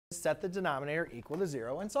just set the denominator equal to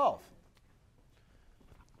 0 and solve.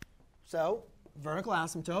 So vertical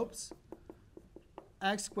asymptotes,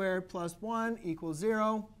 x squared plus 1 equals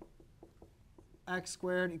 0. X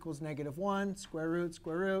squared equals -1, square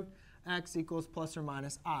root, x equals plus or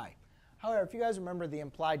minus I. However, if you guys remember the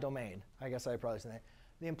implied domain, I guess I probably said that,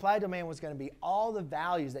 the implied domain was going to be all the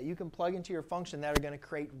values that you can plug into your function that are going to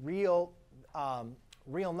create real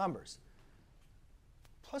numbers.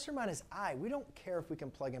 Plus or minus I, we don't care if we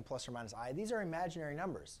can plug in plus or minus I. These are imaginary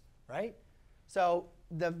numbers, right? So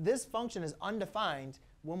this function is undefined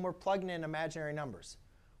when we're plugging in imaginary numbers.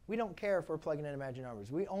 We don't care if we're plugging in imaginary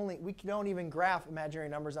numbers. We don't even graph imaginary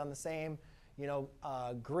numbers on the same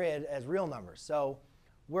grid as real numbers. So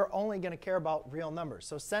we're only going to care about real numbers.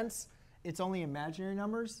 So since it's only imaginary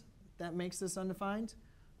numbers that makes this undefined,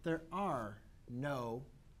 there are no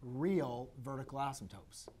real vertical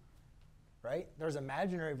asymptotes. Right? There's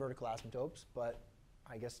imaginary vertical asymptotes, but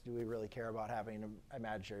I guess do we really care about having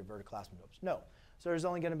imaginary vertical asymptotes? No. So there's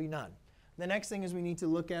only going to be none. The next thing is we need to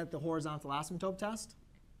look at the horizontal asymptote test.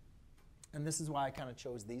 And this is why I kind of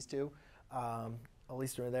chose these two, at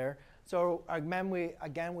least they're there. So again,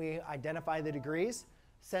 we identify the degrees.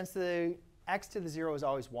 Since the x to the 0 is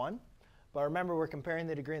always 1, but remember we're comparing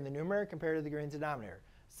the degree in the numerator compared to the degree in the denominator.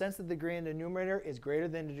 Since the degree in the numerator is greater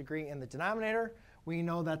than the degree in the denominator, we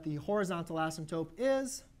know that the horizontal asymptote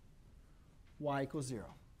is y equals 0.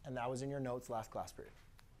 And that was in your notes last class period.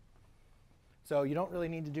 So you don't really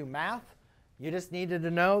need to do math. You just needed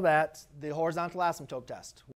to know that the horizontal asymptote test.